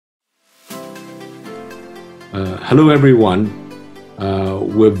Hello, everyone.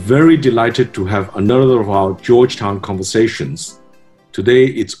 We're very delighted to have another of our Georgetown conversations. Today,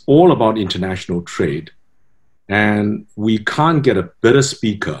 it's all about international trade. And we can't get a better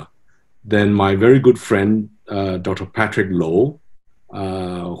speaker than my very good friend, Dr. Patrick Lowe,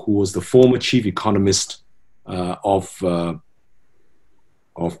 who was the former Chief Economist of the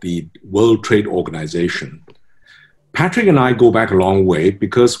World Trade Organization. Patrick and I go back a long way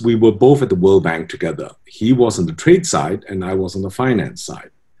because we were both at the World Bank together. He was on the trade side and I was on the finance side.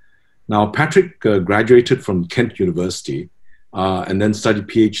 Now, Patrick graduated from Kent University and then studied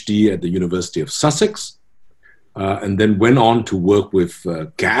PhD at the University of Sussex, and then went on to work with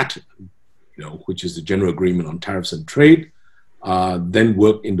GATT, which is the General Agreement on Tariffs and Trade, then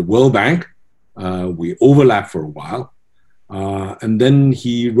worked in the World Bank. We overlapped for a while, and then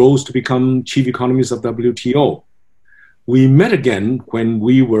he rose to become Chief Economist of WTO. We met again when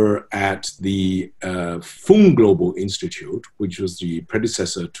we were at the Fung Global Institute, which was the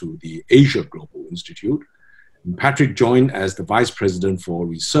predecessor to the Asia Global Institute. And Patrick joined as the Vice President for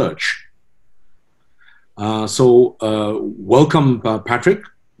Research. Welcome, Patrick.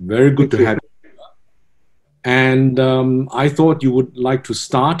 Very good to have you. And I thought you would like to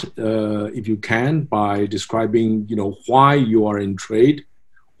start, if you can, by describing, why you are in trade.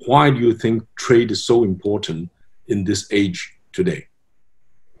 Why do you think trade is so important in this age today?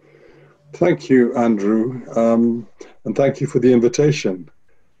 Thank you, Andrew, and thank you for the invitation.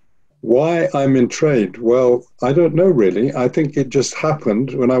 Why I'm in trade? Well, I don't know really. I think it just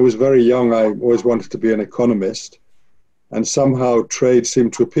happened. When I was very young, I always wanted to be an economist, and somehow trade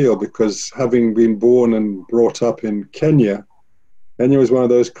seemed to appeal because having been born and brought up in Kenya, Kenya was one of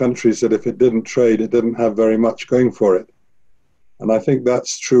those countries that if it didn't trade, it didn't have very much going for it. And I think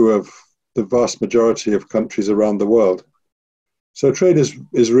that's true of the vast majority of countries around the world. So trade is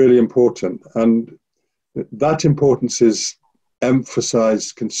really important, and that importance is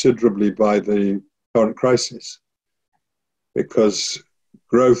emphasized considerably by the current crisis, because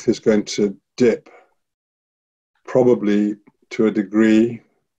growth is going to dip, probably to a degree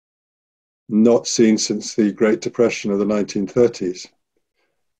not seen since the Great Depression of the 1930s.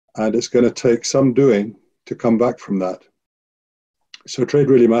 And it's going to take some doing to come back from that. So trade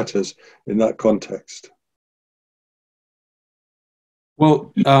really matters in that context.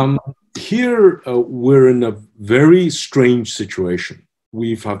 Well, here we're in a very strange situation.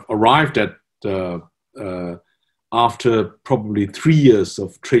 We've arrived at, after probably 3 years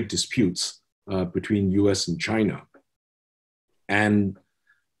of trade disputes between US and China. And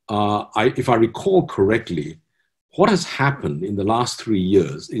if I recall correctly, what has happened in the last 3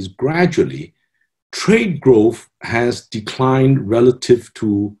 years is gradually trade growth has declined relative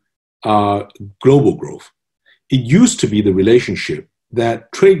to global growth. It used to be the relationship that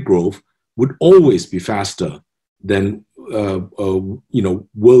trade growth would always be faster than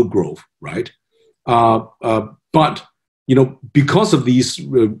world growth, right? But because of these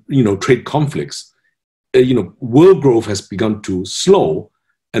trade conflicts, world growth has begun to slow,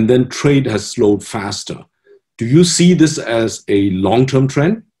 and then trade has slowed faster. Do you see this as a long-term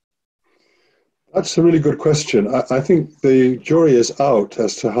trend? That's a really good question. I think the jury is out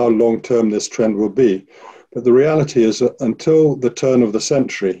as to how long-term this trend will be. But the reality is that until the turn of the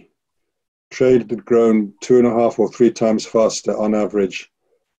century, trade had grown 2.5 or 3 times faster on average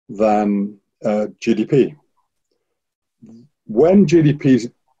than GDP. When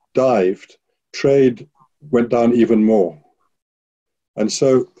GDP dived, trade went down even more. And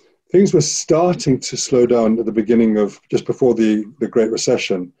so things were starting to slow down at the beginning of, just before the Great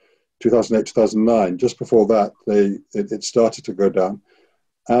Recession, 2008, 2009, just before that, it started to go down.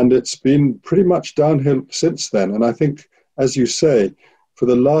 And it's been pretty much downhill since then. And I think, as you say, for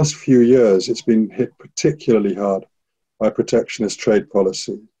the last few years, it's been hit particularly hard by protectionist trade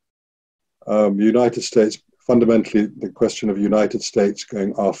policy. United States, fundamentally, the question of United States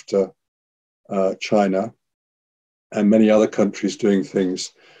going after China and many other countries doing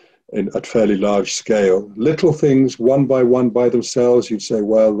things at fairly large scale. Little things, one by themselves, you'd say,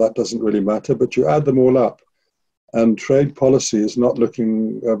 well, that doesn't really matter, but you add them all up, and trade policy is not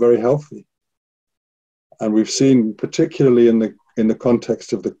looking very healthy. And we've seen, particularly in the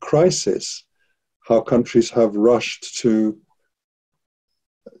context of the crisis, how countries have rushed to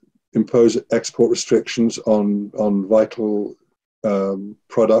impose export restrictions on vital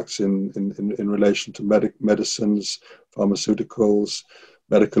products in relation to medicines, pharmaceuticals,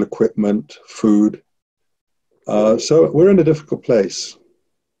 medical equipment, food. So we're in a difficult place.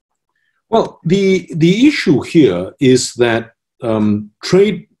 Well, the issue here is that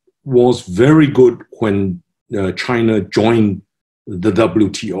trade was very good when China joined the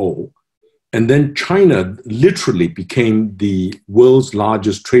WTO. And then China literally became the world's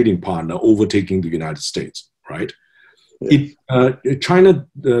largest trading partner, overtaking the United States, right? Yes. China,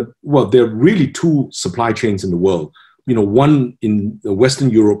 well, there are really two supply chains in the world. You know, one in Western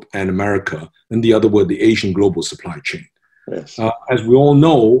Europe and America, and the other were the Asian global supply chain. Yes. As we all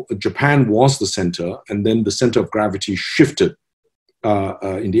know, Japan was the center, and then the center of gravity shifted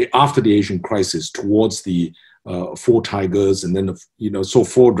after the Asian crisis towards the four tigers, and then so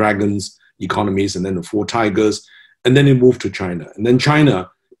four dragons economies, and then the four tigers, and then it moved to China, and then China,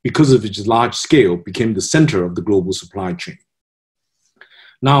 because of its large scale, became the center of the global supply chain.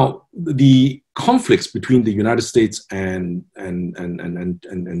 Now, the conflicts between the United States and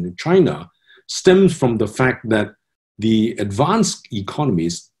China stems from the fact that the advanced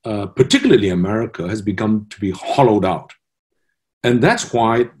economies, particularly America, has become to be hollowed out. And that's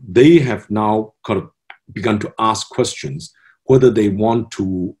why they have now kind of begun to ask questions whether they want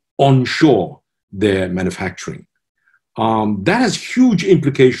to onshore their manufacturing. That has huge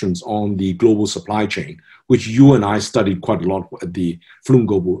implications on the global supply chain, which you and I studied quite a lot at the Flum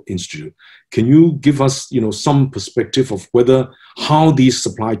Global Institute. Can you give us, some perspective of how these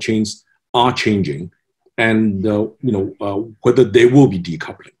supply chains are changing, and whether there will be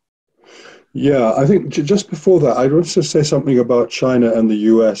decoupling? Yeah, I think just before that, I'd want to say something about China and the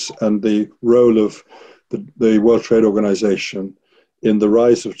US and the role of the World Trade Organization in the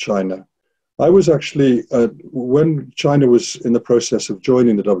rise of China. I was actually, when China was in the process of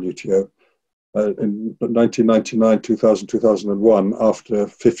joining the WTO in 1999, 2000, 2001, after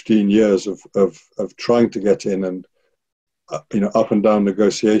 15 years of trying to get in and, up and down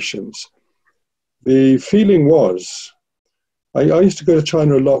negotiations, the feeling was, I used to go to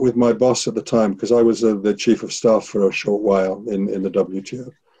China a lot with my boss at the time because I was the chief of staff for a short while in the WTO.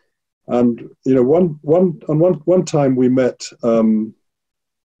 And, one time we met Zhu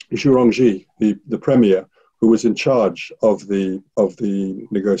Rongji, the premier, who was in charge of the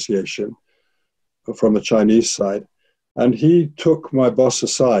negotiation from the Chinese side, and he took my boss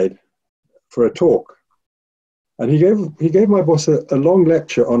aside for a talk, and he gave my boss a long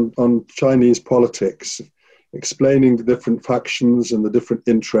lecture on Chinese politics, explaining the different factions and the different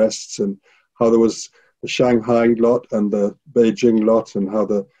interests, and how there was the Shanghai lot and the Beijing lot, and how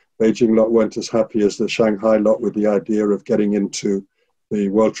the Beijing lot weren't as happy as the Shanghai lot with the idea of getting into the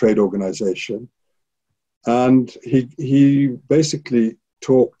World Trade Organization. And he basically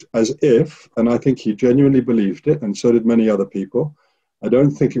talked as if, and I think he genuinely believed it, and so did many other people. I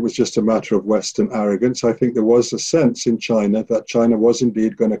don't think it was just a matter of Western arrogance. I think there was a sense in China that China was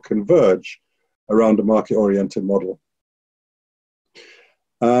indeed going to converge around a market-oriented model.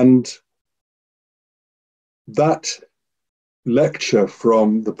 And that lecture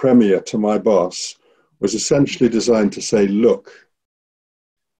from the premier to my boss was essentially designed to say, look,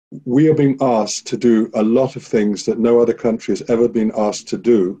 we are being asked to do a lot of things that no other country has ever been asked to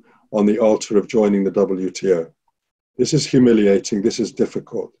do on the altar of joining the WTO. This is humiliating. This is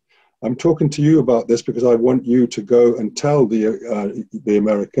difficult. I'm talking to you about this because I want you to go and tell the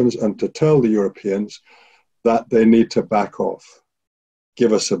Americans and to tell the Europeans that they need to back off.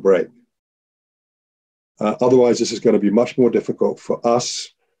 Give us a break. Otherwise, this is going to be much more difficult for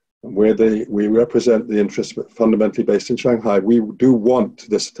us. We represent the interests fundamentally based in Shanghai. We do want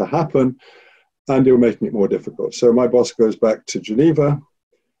this to happen, and they were making it more difficult. So my boss goes back to Geneva,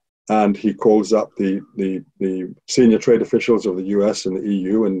 and he calls up the senior trade officials of the US and the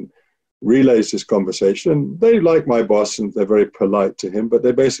EU and relays this conversation. And they like my boss, and they're very polite to him, but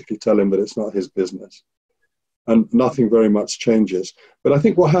they basically tell him that it's not his business. And nothing very much changes. But I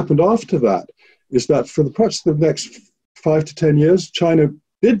think what happened after that is that for perhaps the next 5 to 10 years, China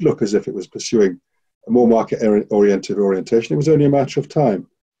did look as if it was pursuing a more market-oriented orientation. It was only a matter of time.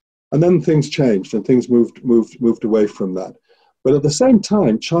 And then things changed and things moved away from that. But at the same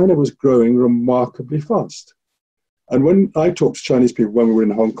time, China was growing remarkably fast. And when I talked to Chinese people when we were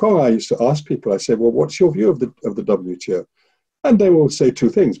in Hong Kong, I used to ask people, I said, well, what's your view of the WTO? And they will say two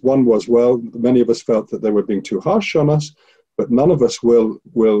things. One was, well, many of us felt that they were being too harsh on us, but none of us will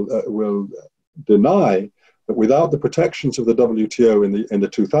deny that without the protections of the WTO in the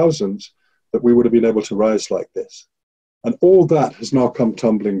 2000s, that we would have been able to rise like this. And all that has now come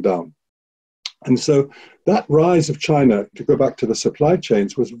tumbling down. And so that rise of China, to go back to the supply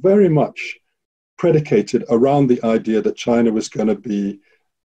chains, was very much predicated around the idea that China was going to be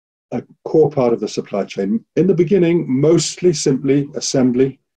a core part of the supply chain. In the beginning, mostly simply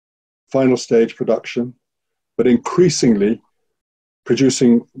assembly, final stage production, but increasingly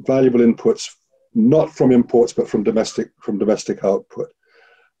producing valuable inputs, not from imports, but from domestic output.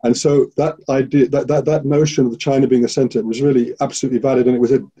 And so that idea, that notion of China being a center was really absolutely valid, and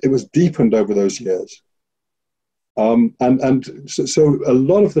it was deepened over those years. So a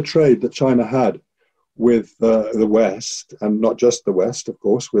lot of the trade that China had with the West, and not just the West, of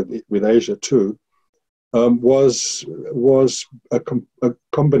course, with Asia too, was a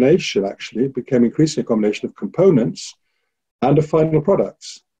combination. Actually, it became increasingly a combination of components and of final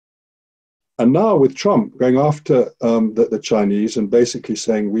products. And now with Trump going after the Chinese and basically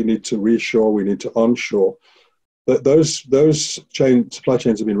saying we need to reshore, we need to onshore, that those supply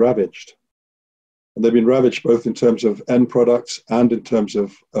chains have been ravaged. And they've been ravaged both in terms of end products and in terms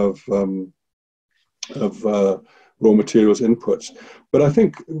of raw materials inputs. But I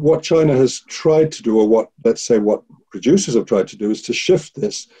think what China has tried to do, or what producers have tried to do, is to shift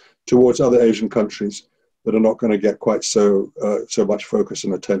this towards other Asian countries that are not going to get quite so much focus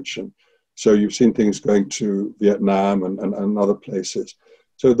and attention. So you've seen things going to Vietnam and other places.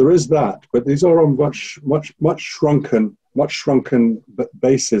 So there is that, but these are on much shrunken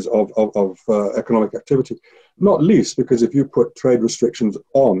bases of economic activity. Not least because if you put trade restrictions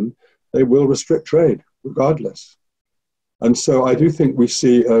on, they will restrict trade regardless. And so I do think we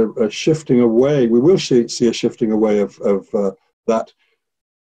see a shifting away. We will see a shifting away of that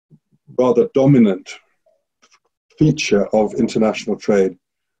rather dominant feature of international trade,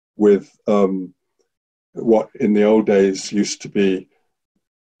 with what in the old days used to be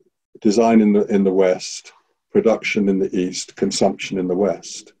design in the West, production in the East, consumption in the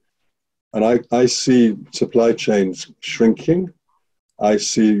West. And I see supply chains shrinking. I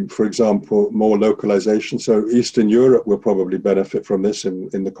see, for example, more localization. So Eastern Europe will probably benefit from this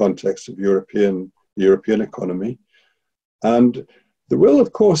in the context of the European economy. And there will,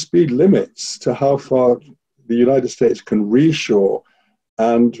 of course, be limits to how far the United States can reshore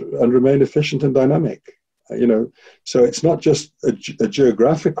and remain efficient and dynamic. So it's not just a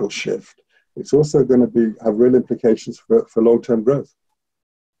geographical shift. It's also going to have real implications for long-term growth.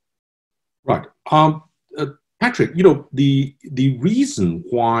 Right. Patrick, the reason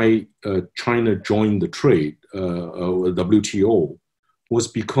why China joined the trade, WTO, was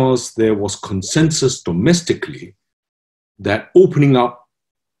because there was consensus domestically that opening up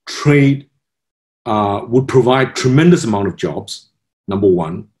trade would provide tremendous amount of jobs, number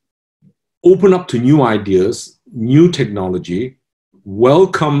one, open up to new ideas, new technology,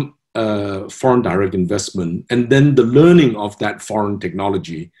 welcome foreign direct investment, and then the learning of that foreign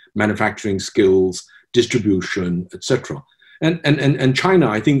technology, manufacturing skills, distribution, etc. And China,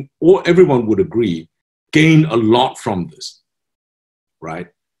 I think everyone would agree, gained a lot from this, right?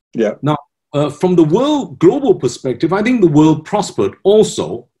 Yeah. Now, from the global perspective, I think the world prospered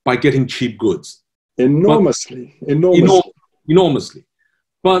also by getting cheap goods. Enormously.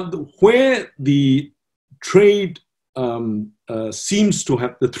 But where the trade seems to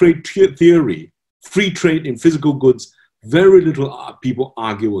have the trade theory, free trade in physical goods, very little people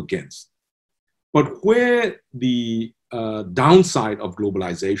argue against. But where the downside of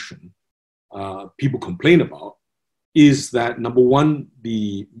globalization people complain about is that, number one,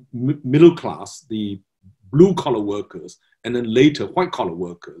 the middle class, the blue-collar workers, and then later white-collar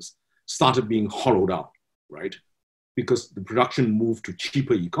workers started being hollowed out, right? Because the production moved to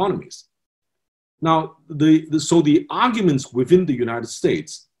cheaper economies. Now, so the arguments within the United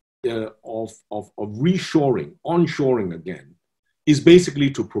States of reshoring, onshoring again, is basically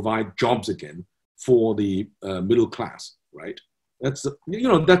to provide jobs again for the middle class, right? That's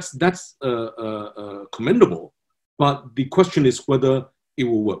commendable, but the question is whether it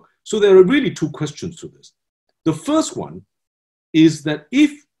will work. So there are really two questions to this. The first one is that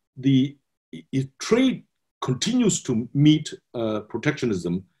if trade continues to meet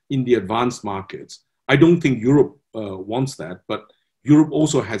protectionism in the advanced markets, I don't think Europe wants that, but Europe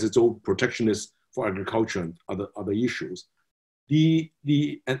also has its own protectionist for agriculture and other issues.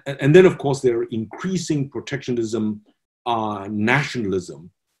 And then, of course, there are increasing protectionism,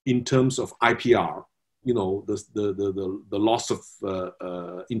 nationalism in terms of IPR, the loss of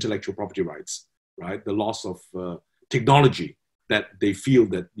intellectual property rights, right? The loss of technology that they feel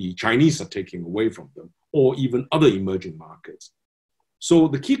that the Chinese are taking away from them, or even other emerging markets. So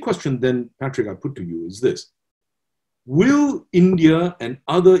the key question then, Patrick, I put to you is this: will India and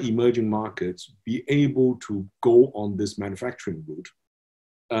other emerging markets be able to go on this manufacturing route,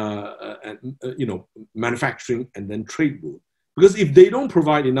 manufacturing and then trade route? Because if they don't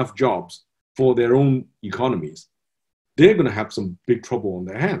provide enough jobs for their own economies, they're going to have some big trouble on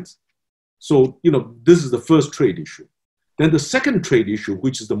their hands. So, this is the first trade issue. Then the second trade issue,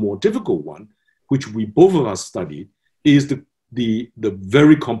 which is the more difficult one, which we both of us studied, is the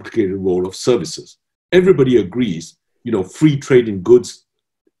very complicated role of services. Everybody agrees, free trade in goods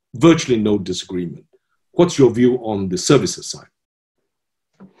virtually no disagreement. What's your view on the services side?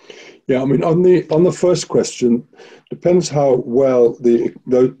 Yeah, I mean, on the first question, depends how well the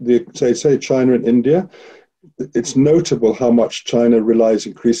say China and India. It's notable how much China relies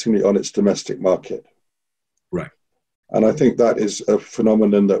increasingly on its domestic market. Right. And I think that is a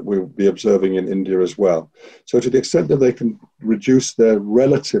phenomenon that we'll be observing in India as well. So to the extent that they can reduce their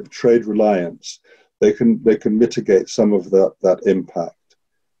relative trade reliance, they can mitigate some of that impact.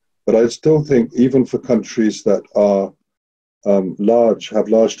 But I still think even for countries that are have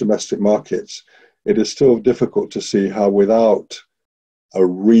large domestic markets, it is still difficult to see how without a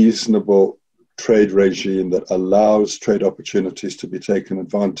reasonable trade regime that allows trade opportunities to be taken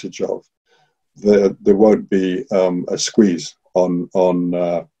advantage of, there won't be a squeeze on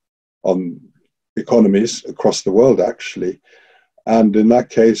economies across the world, actually. And in that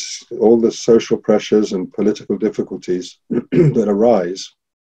case, all the social pressures and political difficulties that arise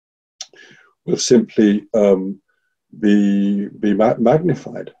will simply be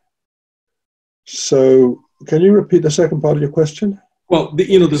magnified. So, can you repeat the second part of your question? Well, the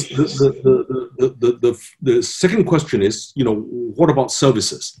second question is, what about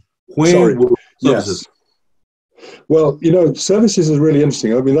services? Where will services? Yes. Well, services is really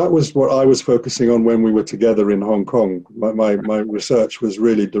interesting. I mean, that was what I was focusing on when we were together in Hong Kong. My research was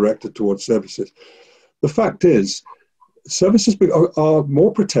really directed towards services. The fact is, services are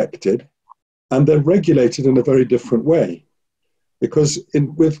more protected and they're regulated in a very different way. Because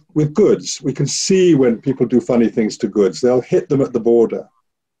with goods, we can see when people do funny things to goods. They'll hit them at the border.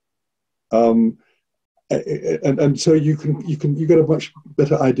 And so you get a much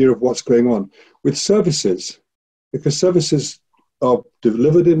better idea of what's going on. With services, because services are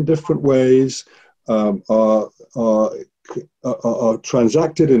delivered in different ways, are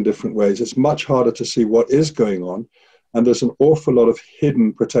transacted in different ways, it's much harder to see what is going on. And there's an awful lot of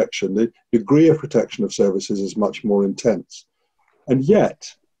hidden protection. The degree of protection of services is much more intense. And yet,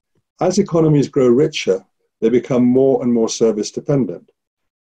 as economies grow richer, they become more and more service dependent.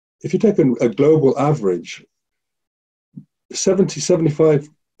 If you take a global average, 70, 75,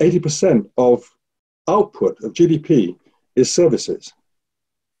 80% of output of GDP is services.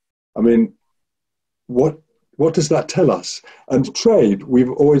 I mean, what does that tell us? And trade,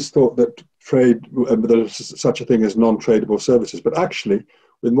 we've always thought that trade, there's such a thing as non-tradable services, but actually,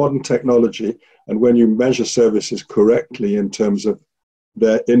 with modern technology, and when you measure services correctly in terms of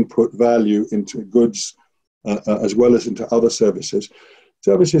their input value into goods as well as into other services,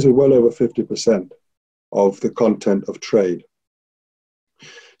 services are well over 50% of the content of trade.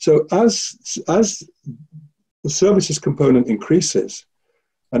 So as the services component increases,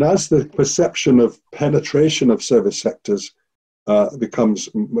 and as the perception of penetration of service sectors becomes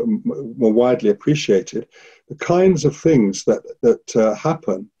more widely appreciated, the kinds of things that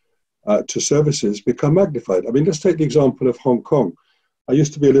happen to services become magnified. I mean, let's take the example of Hong Kong. I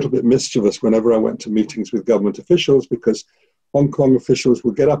used to be a little bit mischievous whenever I went to meetings with government officials because Hong Kong officials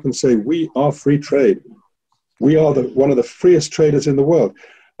would get up and say, we are free trade. We are one of the freest traders in the world.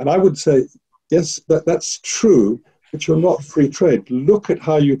 And I would say, yes, that's true, but you're not free trade. Look at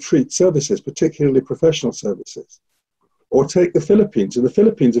how you treat services, particularly professional services. Or take the Philippines. In the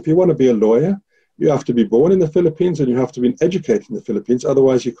Philippines, if you want to be a lawyer, you have to be born in the Philippines and you have to be educated in the Philippines.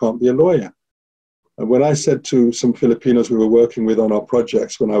 Otherwise, you can't be a lawyer. And when I said to some Filipinos we were working with on our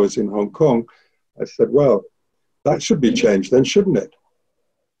projects when I was in Hong Kong, I said, well, that should be changed then, shouldn't it?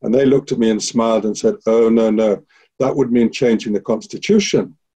 And they looked at me and smiled and said, oh, no, that would mean changing the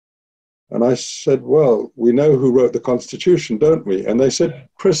Constitution. And I said, well, we know who wrote the Constitution, don't we? And they said,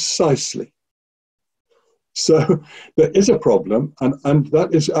 precisely. So there is a problem, and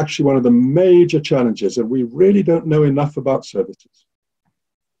that is actually one of the major challenges, and we really don't know enough about services.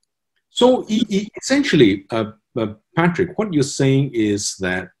 So essentially, Patrick, what you're saying is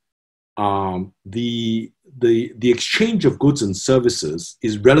that the exchange of goods and services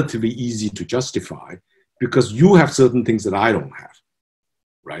is relatively easy to justify because you have certain things that I don't have,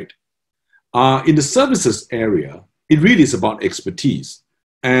 right? In the services area, it really is about expertise.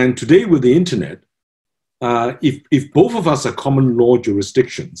 And today with the internet, if both of us are common law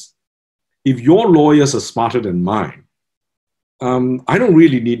jurisdictions, if your lawyers are smarter than mine, I don't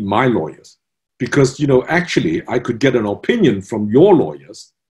really need my lawyers because, actually I could get an opinion from your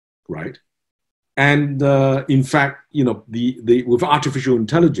lawyers, right? And in fact, with artificial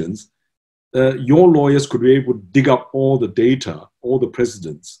intelligence, your lawyers could be able to dig up all the data, all the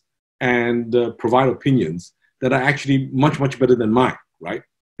precedents, and provide opinions that are actually much, much better than mine, right?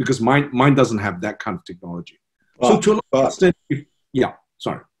 Because mine doesn't have that kind of technology. So to a large extent,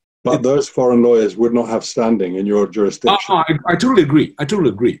 sorry. But those foreign lawyers would not have standing in your jurisdiction. I totally agree. I totally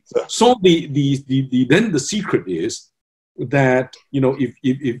agree. So then the secret is that, you know,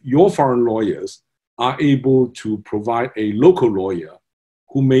 if your foreign lawyers are able to provide a local lawyer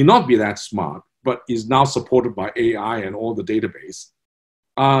who may not be that smart, but is now supported by AI and all the database,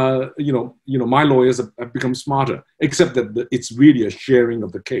 my lawyers have become smarter, except that it's really a sharing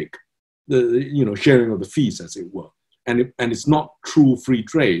of the cake, sharing of the fees, as it were. And it's not true free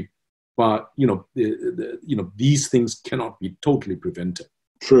trade, but these things cannot be totally prevented.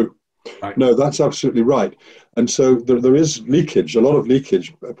 True. Right. No, that's absolutely right. And so there is leakage, a lot of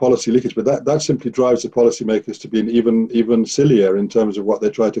leakage, policy leakage, but that simply drives the policymakers to be even sillier in terms of what they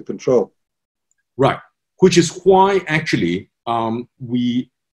try to control. Right. Which is why actually we're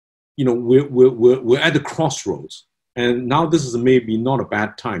at the crossroads. And now this is maybe not a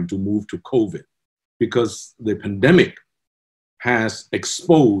bad time to move to COVID, because the pandemic has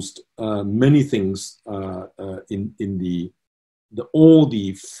exposed many things in all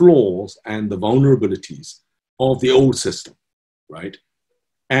the flaws and the vulnerabilities of the old system, right?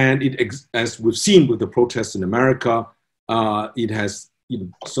 And as we've seen with the protests in America, it has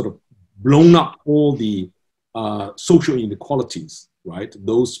sort of blown up all the social inequalities, right?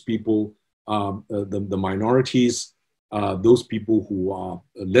 Those people, the minorities, those people who are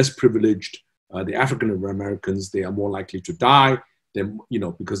less privileged, the African Americans, they are more likely to die. Then,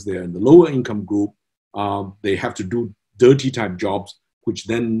 because they're in the lower income group, they have to do dirty type jobs, which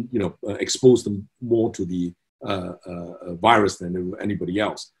then expose them more to the virus than anybody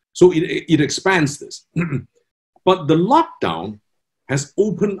else. So it expands this. But the lockdown has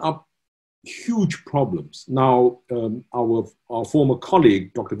opened up huge problems. Now, our former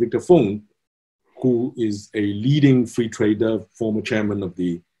colleague, Dr. Victor Fung, who is a leading free trader, former chairman of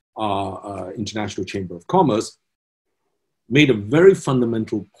the International Chamber of Commerce, made a very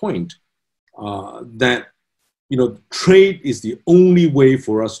fundamental point that trade is the only way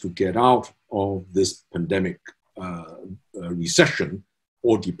for us to get out of this pandemic recession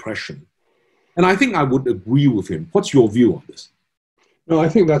or depression. And I think I would agree with him. What's your view on this? No, I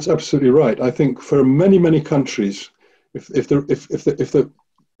think that's absolutely right. I think for many, many countries, if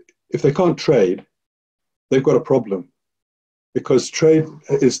they can't trade, they've got a problem, because trade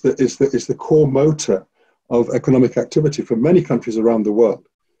is the core motor of economic activity for many countries around the world.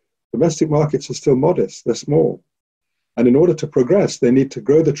 Domestic markets are still modest, they're small. And in order to progress, they need to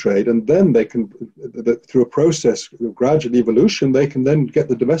grow the trade, and then they can, through a process of gradual evolution, they can then get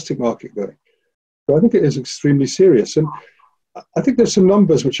the domestic market going. So I think it is extremely serious. And I think there's some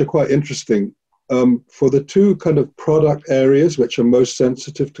numbers which are quite interesting. For the two kind of product areas which are most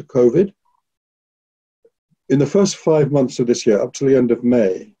sensitive to COVID, in the first 5 months of this year, up to the end of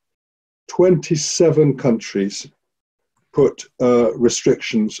May, 27 countries put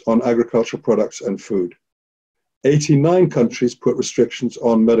restrictions on agricultural products and food. 89 countries put restrictions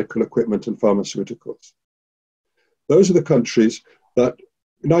on medical equipment and pharmaceuticals. Those are the countries that,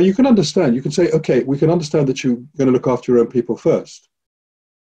 now you can understand, you can say, okay, we can understand that you're going to look after your own people first,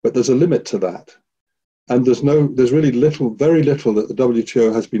 but there's a limit to that. And there's really very little that the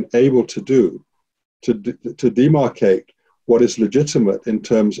WTO has been able to do to demarcate what is legitimate in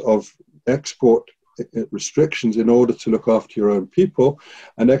terms of export restrictions in order to look after your own people,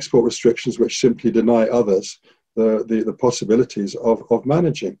 and export restrictions which simply deny others the possibilities of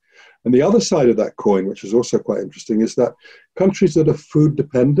managing. And the other side of that coin, which is also quite interesting, is that countries that are food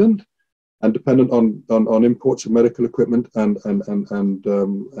dependent and dependent on imports of medical equipment and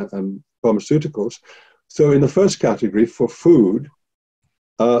pharmaceuticals. So in the first category, for food,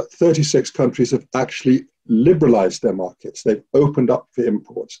 36 countries have actually liberalized their markets. They've opened up for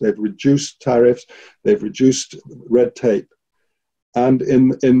imports. They've reduced tariffs. They've reduced red tape. And in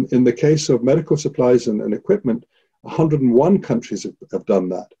the case of medical supplies and equipment, 101 countries have done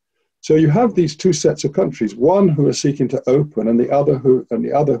that. So you have these two sets of countries, one who are seeking to open and the other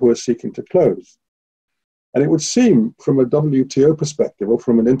who are seeking to close. And it would seem from a WTO perspective or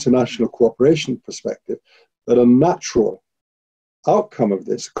from an international cooperation perspective that a natural outcome of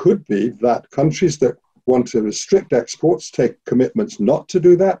this could be that countries that want to restrict exports take commitments not to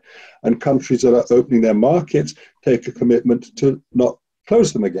do that, and countries that are opening their markets take a commitment to not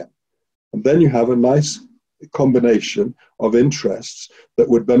close them again. And then you have a nice combination of interests that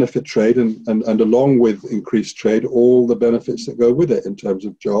would benefit trade, and along with increased trade, all the benefits that go with it in terms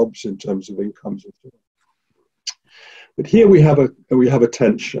of jobs, in terms of incomes. But here we have a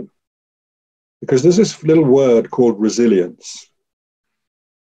tension, because there's this little word called resilience.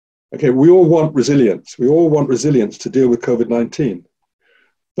 Okay, we all want resilience. We all want resilience to deal with COVID-19.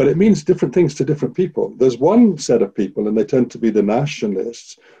 But it means different things to different people. There's one set of people, and they tend to be the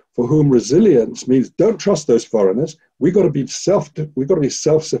nationalists, for whom resilience means don't trust those foreigners. We've got to be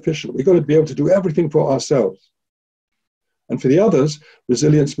self-sufficient. We've got to be able to do everything for ourselves. And for the others,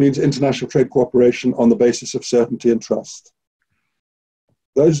 resilience means international trade cooperation on the basis of certainty and trust.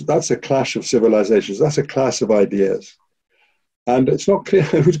 That's a clash of civilizations. That's a clash of ideas. And it's not clear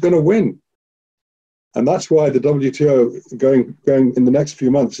who's going to win. And that's why the WTO going in the next few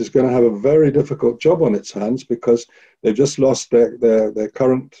months is going to have a very difficult job on its hands, because they've just lost their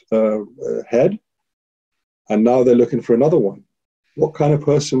current head, and now they're looking for another one. What kind of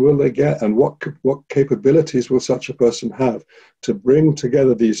person will they get, and what capabilities will such a person have to bring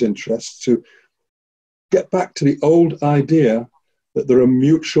together these interests, to get back to the old idea that there are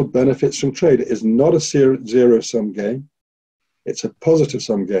mutual benefits from trade? It is not a zero-sum game. It's a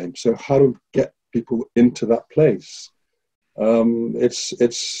positive-sum game. So how to get people into that place? We're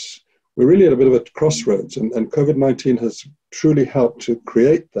really at a bit of a crossroads, and COVID-19 has truly helped to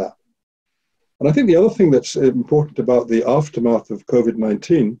create that. And I think the other thing that's important about the aftermath of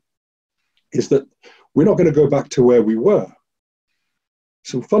COVID-19 is that we're not going to go back to where we were.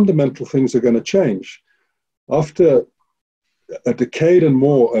 Some fundamental things are going to change. After a decade and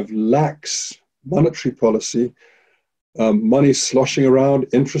more of lax monetary policy, money sloshing around,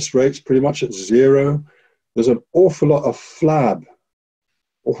 interest rates pretty much at zero, there's an awful lot of flab,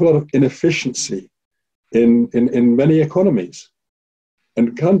 awful lot of inefficiency in many economies.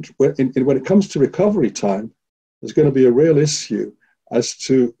 And when it comes to recovery time, there's going to be a real issue as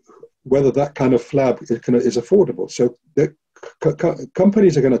to whether that kind of flab is affordable. So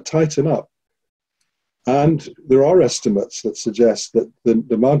companies are going to tighten up. And there are estimates that suggest that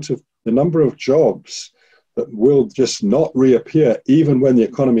the number of jobs that will just not reappear even when the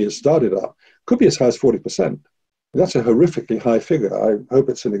economy has started up could be as high as 40%. That's a horrifically high figure. I hope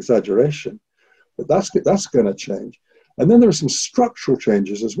it's an exaggeration, but that's going to change. And then there are some structural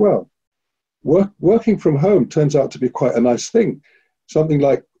changes as well. Working from home turns out to be quite a nice thing. Something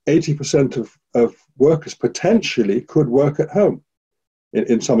like 80% of workers potentially could work at home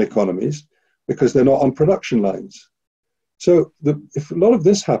in some economies because they're not on production lines. So if a lot of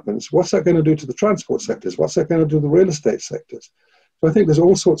this happens, what's that going to do to the transport sectors? What's that going to do to the real estate sectors? So I think there's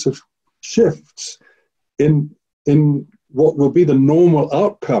all sorts of shifts in what will be the normal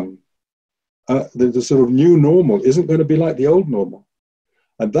outcome. The sort of new normal isn't going to be like the old normal.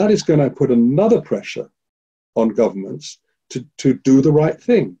 And that is going to put another pressure on governments to do the right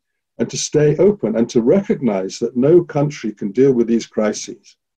thing and to stay open and to recognize that no country can deal with these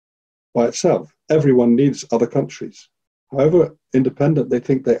crises by itself. Everyone needs other countries. However independent they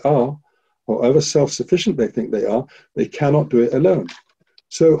think they are, or however self-sufficient they think they cannot do it alone.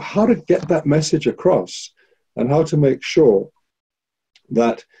 So how to get that message across, and how to make sure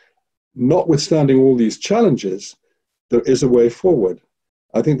that, notwithstanding all these challenges, there is a way forward.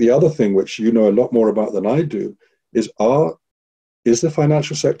 I think the other thing, which you know a lot more about than I do, is the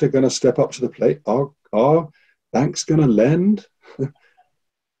financial sector going to step up to the plate? Are banks going to lend?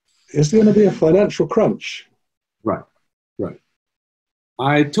 Is there going to be a financial crunch? Right.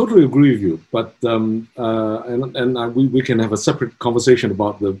 I totally agree with you, but we can have a separate conversation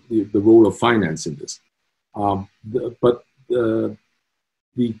about the role of finance in this. But the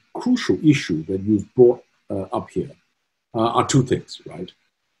crucial issue that you've brought up here are two things, right?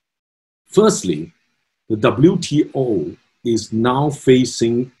 Firstly, the WTO is now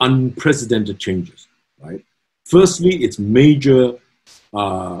facing unprecedented changes, right? Firstly, its major,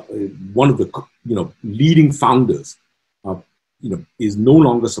 one of the leading founders, is no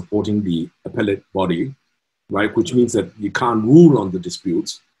longer supporting the appellate body, right? Which means that you can't rule on the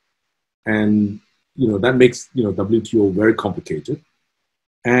disputes, and that makes WTO very complicated.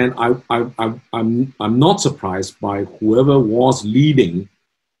 And I'm not surprised by whoever was leading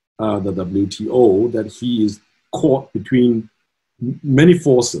the WTO, that he is caught between many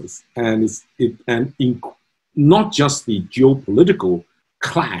forces, and not just the geopolitical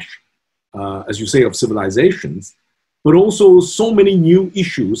clash, as you say, of civilizations, but also so many new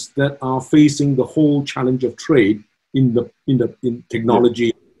issues that are facing the whole challenge of trade in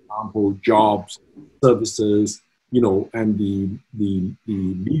technology, for example, jobs, services, and the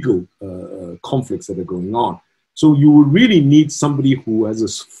legal conflicts that are going on. So you will really need somebody who has a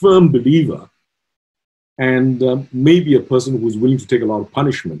firm believer, and maybe a person who is willing to take a lot of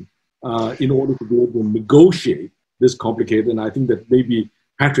punishment in order to be able to negotiate this complicated. And I think that maybe,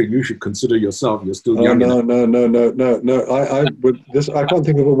 Patrick, you should consider yourself. You're still young. No. I can't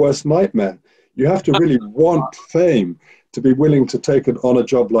think of a worse nightmare. You have to really want fame to be willing to take on a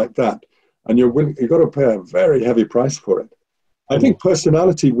job like that, and you've got to pay a very heavy price for it. I think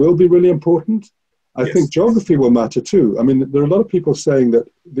personality will be really important, I think geography will matter too. I mean, there are a lot of people saying that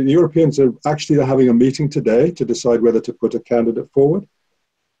the Europeans are actually having a meeting today to decide whether to put a candidate forward.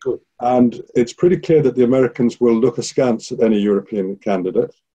 Good. And it's pretty clear that the Americans will look askance at any European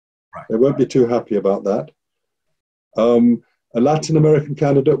candidate. Right. They won't be too happy about that. A Latin American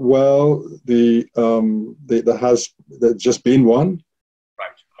candidate, well, there's just been one.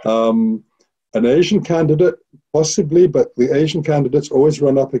 Right. An Asian candidate, possibly, but the Asian candidates always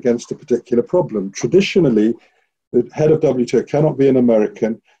run up against a particular problem. Traditionally, the head of WTO cannot be an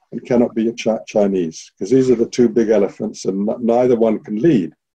American and cannot be a Chinese, because these are the two big elephants, and neither one can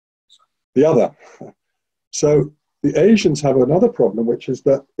lead the other. So the Asians have another problem, which is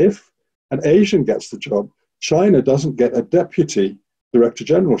that if an Asian gets the job, China doesn't get a deputy director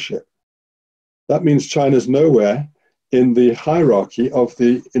generalship. That means China's nowhere in the hierarchy of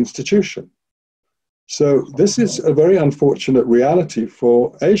the institution. So this is a very unfortunate reality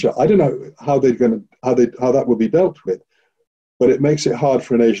for Asia. I don't know how that will be dealt with, but it makes it hard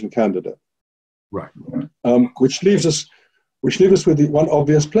for an Asian candidate. Right. Which leaves us with the one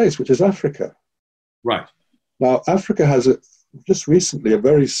obvious place, which is Africa. Right. Now, Africa has just recently a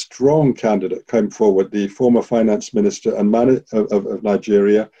very strong candidate came forward, the former finance minister and of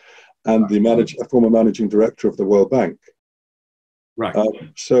Nigeria, and the former managing director of the World Bank. Right.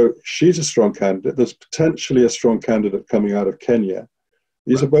 So she's a strong candidate. There's potentially a strong candidate coming out of Kenya.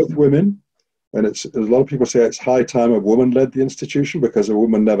 These are both women, and a lot of people say it's high time a woman led the institution, because a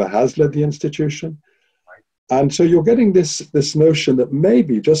woman never has led the institution. Right. And so you're getting this notion that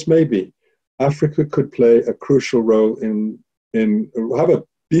maybe, just maybe, Africa could play a crucial role have a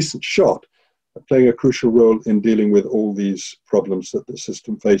decent shot at playing a crucial role in dealing with all these problems that the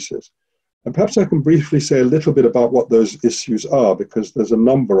system faces. And perhaps I can briefly say a little bit about what those issues are, because there's a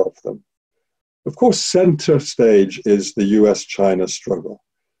number of them. Of course, center stage is the US-China struggle.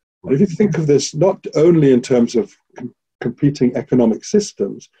 And if you think of this not only in terms of competing economic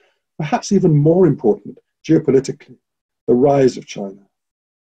systems, perhaps even more important, geopolitically, the rise of China.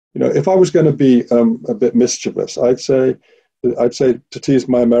 You know, if I was going to be a bit mischievous, I'd say, to tease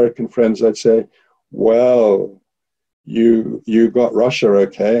my American friends, I'd say, well, you got Russia,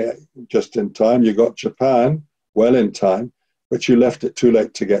 okay, just in time. You got Japan, well in time, but you left it too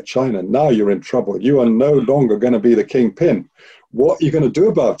late to get China. Now you're in trouble. You are no longer going to be the kingpin. What are you going to do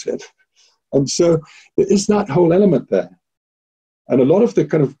about it? And so there is that whole element there. And a lot of the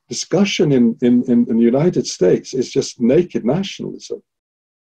kind of discussion in the United States is just naked nationalism.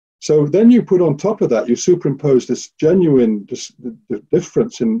 So then you put on top of that, you superimpose this genuine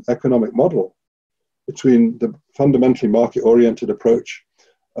difference in economic model between the fundamentally market-oriented approach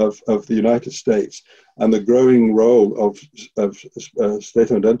of the United States and the growing role of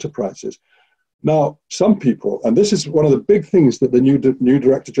state-owned enterprises. Now, some people, and this is one of the big things that the new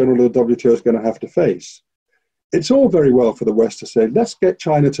Director General of the WTO is going to have to face. It's all very well for the West to say, let's get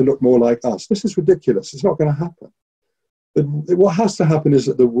China to look more like us. This is ridiculous. It's not going to happen. But what has to happen is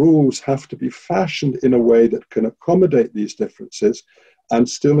that the rules have to be fashioned in a way that can accommodate these differences and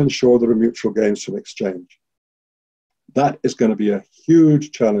still ensure there are mutual gains from exchange. That is going to be a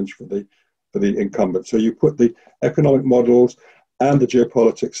huge challenge for the incumbent. So you put the economic models and the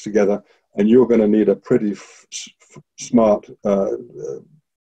geopolitics together, and you're going to need a pretty smart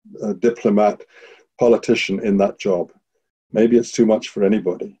diplomat, politician in that job. Maybe it's too much for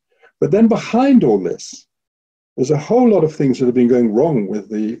anybody. But then behind all this, there's a whole lot of things that have been going wrong with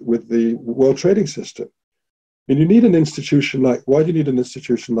the world trading system. And you need an institution why do you need an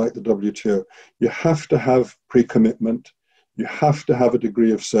institution like the WTO? You have to have pre-commitment. You have to have a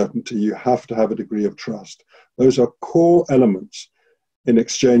degree of certainty. You have to have a degree of trust. Those are core elements in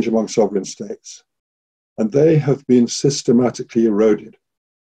exchange among sovereign states. And they have been systematically eroded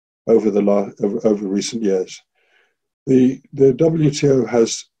over recent years. The WTO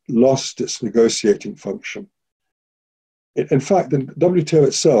has lost its negotiating function. In fact, the WTO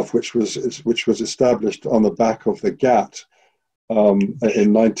itself, which was established on the back of the GATT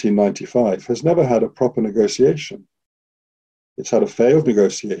in 1995, has never had a proper negotiation. It's had a failed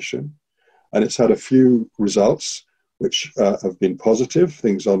negotiation, and it's had a few results which have been positive,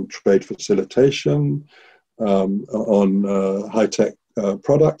 things on trade facilitation, on high-tech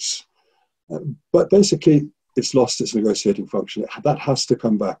products. But basically, it's lost its negotiating function. That has to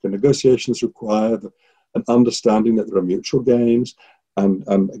come back. And negotiations require an understanding that there are mutual gains and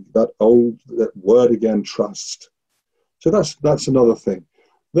that word again, trust. So that's another thing.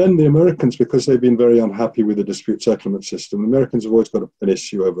 Then the Americans, because they've been very unhappy with the dispute settlement system, the Americans have always got an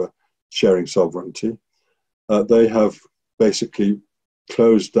issue over sharing sovereignty. They have basically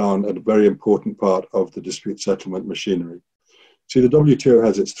closed down a very important part of the dispute settlement machinery. See, the WTO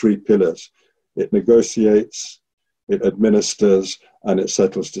has its three pillars. it negotiates, it administers, and it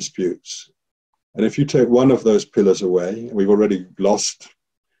settles disputes. And if you take one of those pillars away, we've already lost,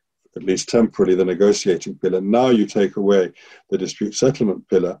 at least temporarily, the negotiating pillar. Now you take away the dispute settlement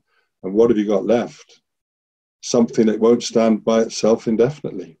pillar, and what have you got left? Something that won't stand by itself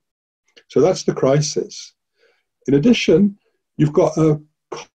indefinitely. So that's the crisis. In addition, you've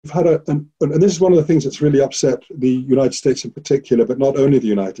had and this is one of the things that's really upset the United States in particular, but not only the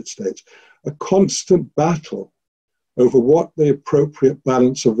United States, a constant battle over what the appropriate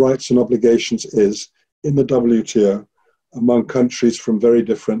balance of rights and obligations is in the WTO among countries from very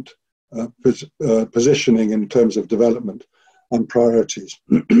different positioning in terms of development and priorities.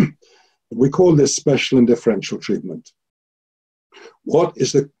 We call this special and differential treatment. What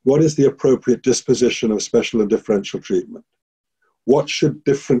is the appropriate disposition of special and differential treatment? What should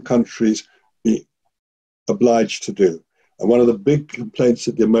different countries be obliged to do? And one of the big complaints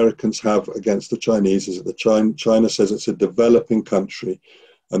that the Americans have against the Chinese is that China says it's a developing country,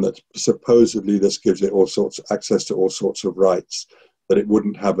 and that supposedly this gives it access to all sorts of rights that it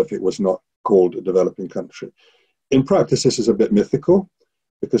wouldn't have if it was not called a developing country. In practice, this is a bit mythical,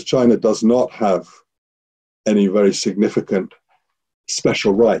 because China does not have any very significant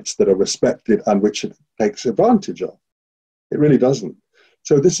special rights that are respected and which it takes advantage of. It really doesn't.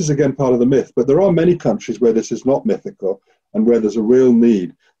 So this is again part of the myth, but there are many countries where this is not mythical and where there's a real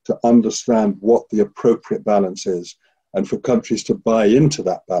need to understand what the appropriate balance is and for countries to buy into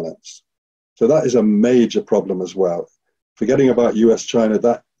that balance. So that is a major problem as well. Forgetting about US-China,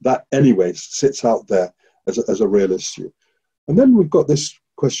 that anyways sits out there as a real issue. And then we've got this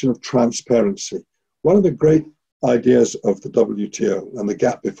question of transparency. One of the great ideas of the WTO and the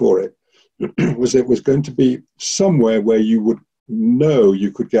gap before it was going to be somewhere where you would know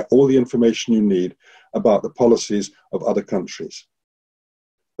you could get all the information you need about the policies of other countries.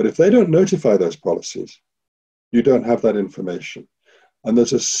 But if they don't notify those policies, you don't have that information. And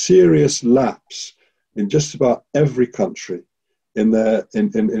there's a serious lapse in just about every country in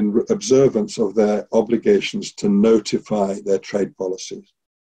observance of their obligations to notify their trade policies.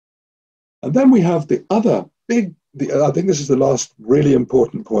 And then we have the other big, I think this is the last really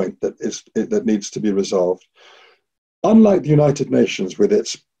important point that needs to be resolved. Unlike the United Nations with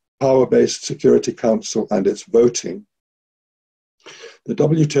its power-based Security Council and its voting, the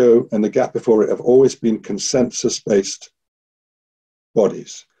WTO and the gap before it have always been consensus-based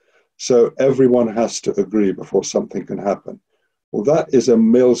bodies. So everyone has to agree before something can happen. Well, that is a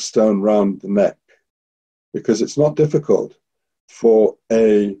millstone round the neck, because it's not difficult for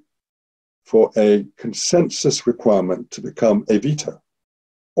a consensus requirement to become a veto.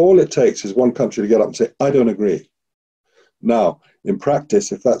 All it takes is one country to get up and say, I don't agree. Now, in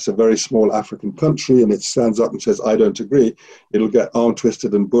practice, if that's a very small African country and it stands up and says, I don't agree, it'll get arm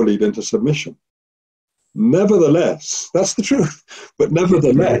twisted and bullied into submission. Nevertheless, that's the truth. But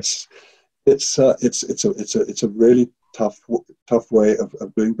nevertheless, it's a really tough way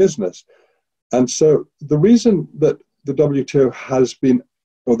of doing business. And so the reason that the WTO has been,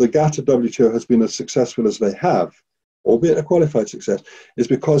 or the GATT WTO has been as successful as they have, albeit a qualified success, is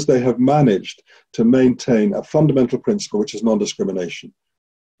because they have managed to maintain a fundamental principle, which is non-discrimination.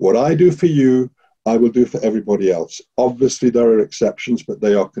 What I do for you, I will do for everybody else. Obviously, there are exceptions, but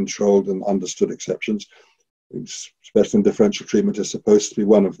they are controlled and understood exceptions. Special and differential treatment is supposed to be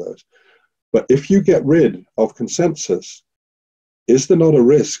one of those. But if you get rid of consensus, is there not a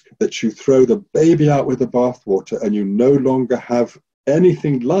risk that you throw the baby out with the bathwater and you no longer have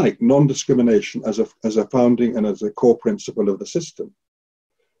anything like non-discrimination as a founding and as a core principle of the system?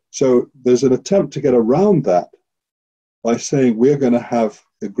 So there's an attempt to get around that by saying we're going to have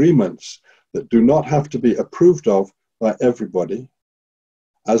agreements that do not have to be approved of by everybody.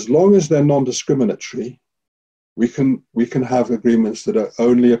 As long as they're non-discriminatory, we can have agreements that are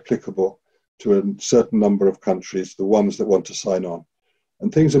only applicable to a certain number of countries, the ones that want to sign on.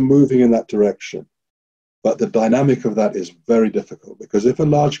 And things are moving in that direction. But the dynamic of that is very difficult, because if a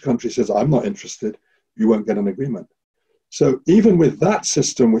large country says, I'm not interested, you won't get an agreement. So even with that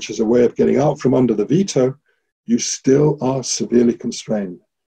system, which is a way of getting out from under the veto, you still are severely constrained.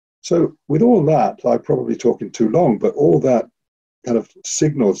 So with all that, I'm probably talking too long, but all that kind of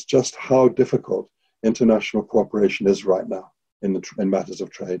signals just how difficult international cooperation is right now in matters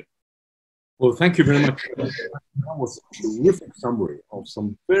of trade. Well, thank you very much. That was a terrific summary of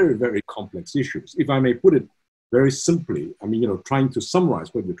some very, very complex issues. If I may put it very simply, I mean, trying to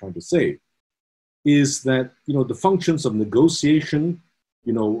summarize what you're trying to say is that, the functions of negotiation,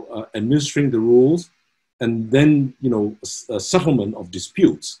 administering the rules, and then, a settlement of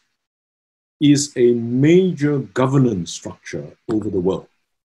disputes is a major governance structure over the world.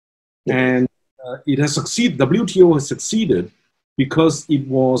 And it has succeeded. WTO has succeeded because it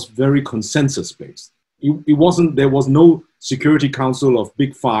was very consensus based. It wasn't. There was no Security Council of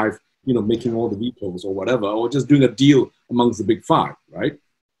Big Five, making all the vetoes or whatever, or just doing a deal amongst the Big Five, right?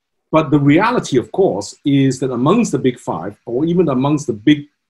 But the reality, of course, is that amongst the Big Five, or even amongst the Big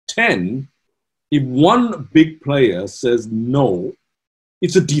 10, if one big player says no,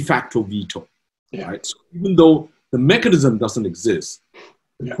 it's a de facto veto, right? So even though the mechanism doesn't exist,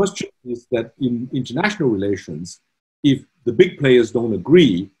 the question is that in international relations, if the big players don't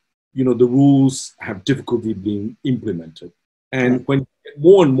agree, the rules have difficulty being implemented. And when you get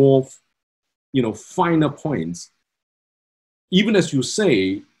more and more, finer points, even as you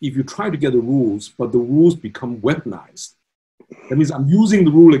say, if you try to get the rules, but the rules become weaponized, that means I'm using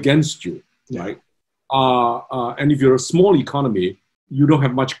the rule against you, right? And if you're a small economy, you don't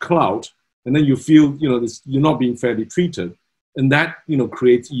have much clout, and then you feel, you're not being fairly treated, and that,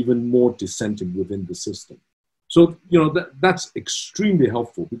 creates even more dissenting within the system. So, that's extremely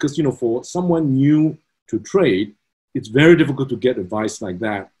helpful because, for someone new to trade, it's very difficult to get advice like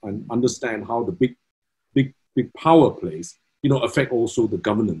that and understand how the big power plays, affect also the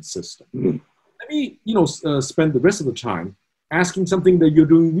governance system. Let me, spend the rest of the time asking something that you're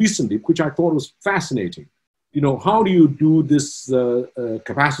doing recently, which I thought was fascinating. How do you do this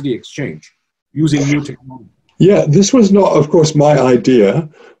capacity exchange using new technology? Yeah, this was not, of course, my idea.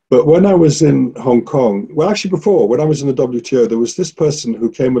 But when I was in Hong Kong, well, actually before, when I was in the WTO, there was this person who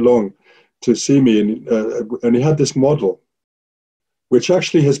came along to see me, and he had this model, which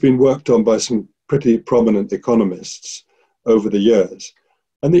actually has been worked on by some pretty prominent economists over the years.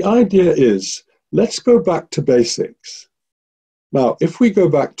 And the idea is, let's go back to basics. Now, if we go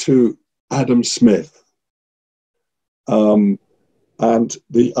back to Adam Smith, and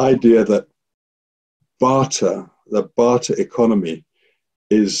the idea that the barter economy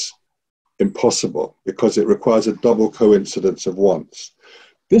is impossible because it requires a double coincidence of wants.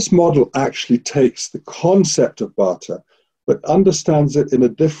 This model actually takes the concept of barter, but understands it in a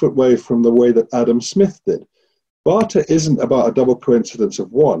different way from the way that Adam Smith did. Barter isn't about a double coincidence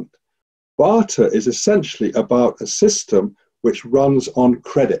of want. Barter is essentially about a system which runs on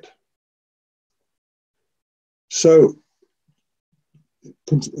credit. So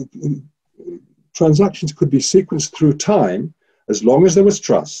transactions could be sequenced through time as long as there was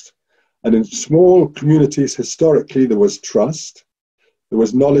trust. And in small communities, historically, there was trust. There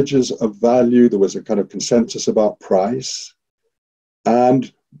was knowledges of value. There was a kind of consensus about price.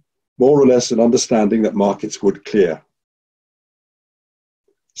 And more or less an understanding that markets would clear.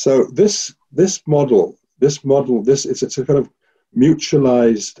 So it's a kind of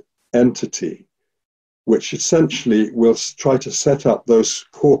mutualized entity, which essentially will try to set up those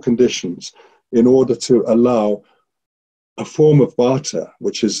core conditions in order to allow a form of barter,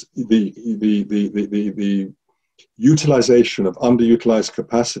 which is the utilization of underutilized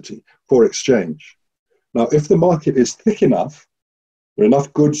capacity for exchange. Now, if the market is thick enough, there are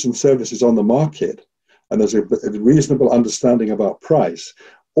enough goods and services on the market, and there's a reasonable understanding about price,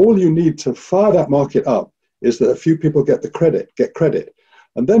 all you need to fire that market up is that a few people get credit.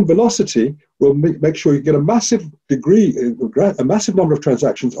 And then velocity will make sure you get a massive number of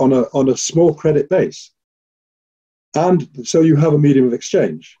transactions on a small credit base. And so you have a medium of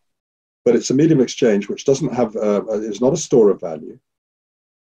exchange, but it's a medium of exchange which doesn't have, is not a store of value,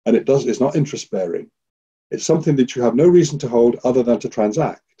 and it's not interest bearing. It's something that you have no reason to hold other than to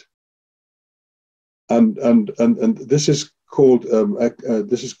transact. And this is called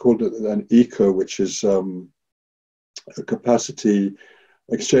an eco, which is a capacity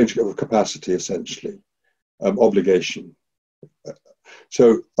exchange of capacity, essentially, obligation.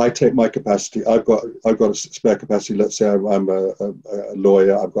 So I take my capacity. I've got a spare capacity. Let's say I'm a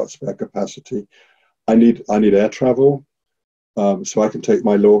lawyer. I've got spare capacity. I need air travel, so I can take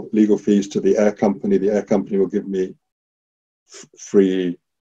my legal fees to the air company. The air company will give me free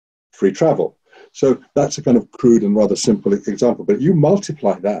travel. So that's a kind of crude and rather simple example. But you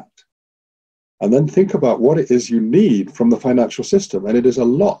multiply that, and then think about what it is you need from the financial system, and it is a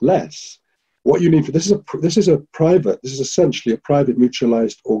lot less. What you need for this is essentially a private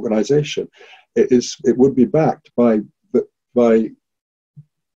mutualized organization. It would be backed by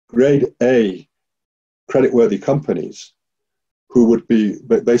grade A creditworthy companies who would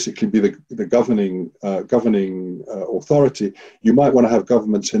basically be the governing authority. You might want to have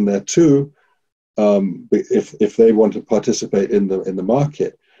governments in there too, if they want to participate in the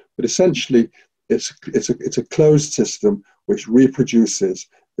market. But essentially, it's a closed system which reproduces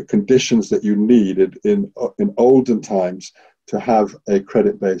the conditions that you needed in olden times to have a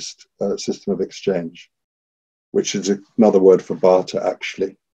credit-based system of exchange, which is another word for barter,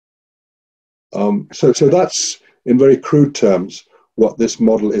 actually. So that's, in very crude terms, what this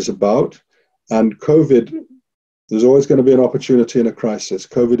model is about. And COVID, there's always going to be an opportunity in a crisis.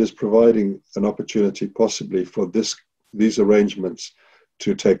 COVID is providing an opportunity possibly for these arrangements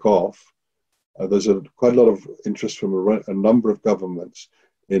to take off. There's quite a lot of interest from a number of governments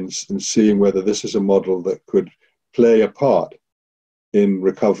in seeing whether this is a model that could play a part in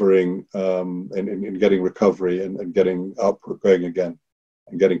recovering, in getting recovery and getting output going again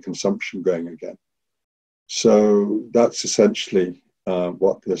and getting consumption going again. So that's essentially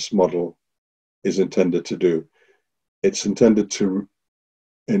what this model is intended to do. It's intended to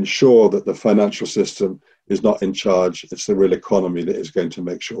ensure that the financial system is not in charge. It's the real economy that is going to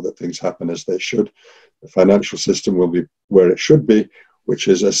make sure that things happen as they should. The financial system will be where it should be, which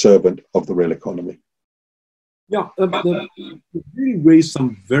is a servant of the real economy. Yeah, you really raised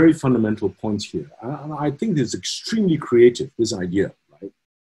some very fundamental points here. I think it's extremely creative, this idea, right?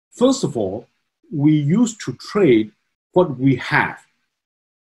 First of all, we used to trade what we have,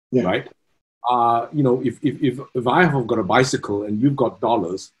 right? If I have got a bicycle and you've got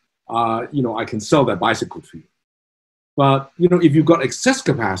dollars, I can sell that bicycle to you. But if you've got excess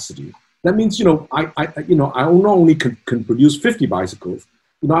capacity, that means I not only can produce 50 bicycles,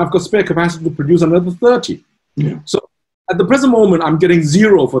 I've got spare capacity to produce another 30. Yeah. So at the present moment, I'm getting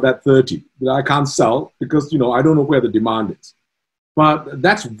 0 for that 30 that I can't sell because I don't know where the demand is. But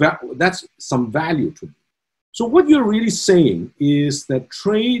that's some value to me. So what you're really saying is that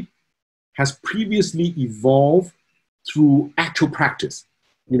trade has previously evolved through actual practice.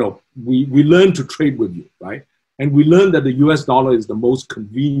 We learned to trade with you, right? And we learned that the US dollar is the most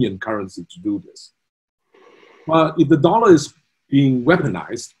convenient currency to do this. But if the dollar is being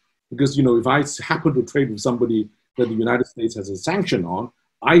weaponized, because if I happen to trade with somebody that the United States has a sanction on,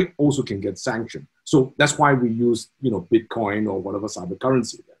 I also can get sanctioned. So that's why we use Bitcoin or whatever cyber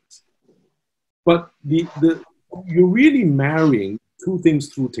currency that is. But you're really marrying two things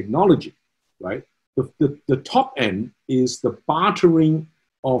through technology, right? The top end is the bartering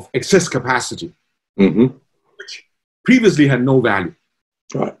of excess capacity, which previously had no value.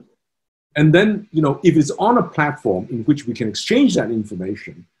 Right. And then, if it's on a platform in which we can exchange that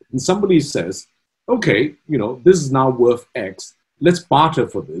information, and somebody says, okay, this is now worth X, let's barter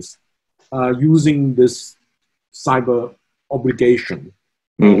for this using this cyber obligation.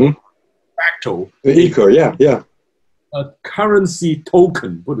 Facto. The eco, yeah. A currency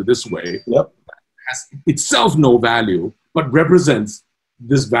token, put it this way, has itself no value, but represents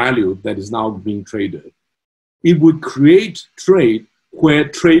this value that is now being traded. It would create trade where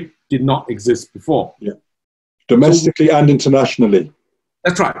trade did not exist before. Yeah. Domestically and internationally.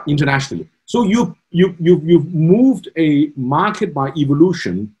 That's right, internationally. So you've moved a market by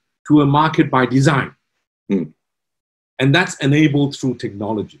evolution to a market by design. And that's enabled through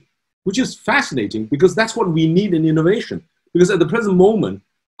technology, which is fascinating because that's what we need in innovation. Because at the present moment,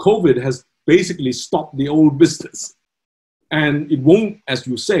 COVID has basically stopped the old business. And it won't, as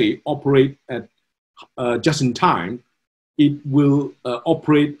you say, operate at just in time. It will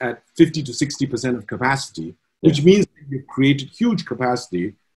operate at 50 to 60% of capacity, which means that you've created huge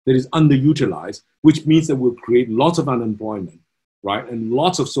capacity that is underutilized, which means that we'll create lots of unemployment, right? And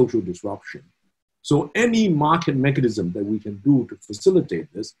lots of social disruption. So any market mechanism that we can do to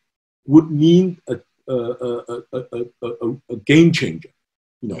facilitate this would mean a game changer,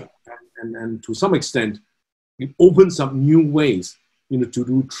 and to some extent, it opens up new ways, to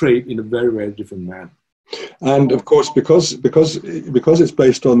do trade in a very, very different manner. And of course, because it's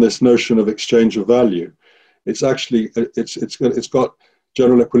based on this notion of exchange of value, it's actually it's got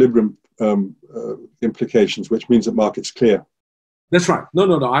general equilibrium implications, which means that market's clear. That's right.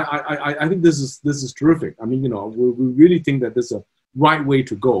 No. I think this is terrific. I mean, we really think that this is a right way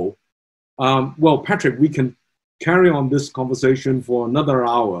to go. Well, Patrick, we can carry on this conversation for another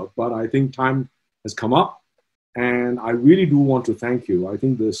hour, but I think time has come up. And I really do want to thank you. I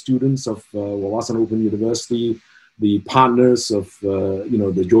think the students of Wawasan Open University, the partners of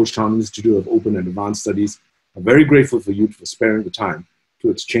the Georgetown Institute of Open and Advanced Studies, are very grateful for you for sparing the time to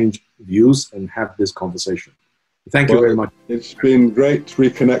exchange views and have this conversation. Thank you very much. It's been great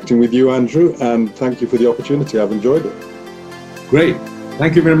reconnecting with you, Andrew, and thank you for the opportunity. I've enjoyed it. Great.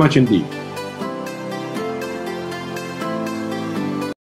 Thank you very much indeed.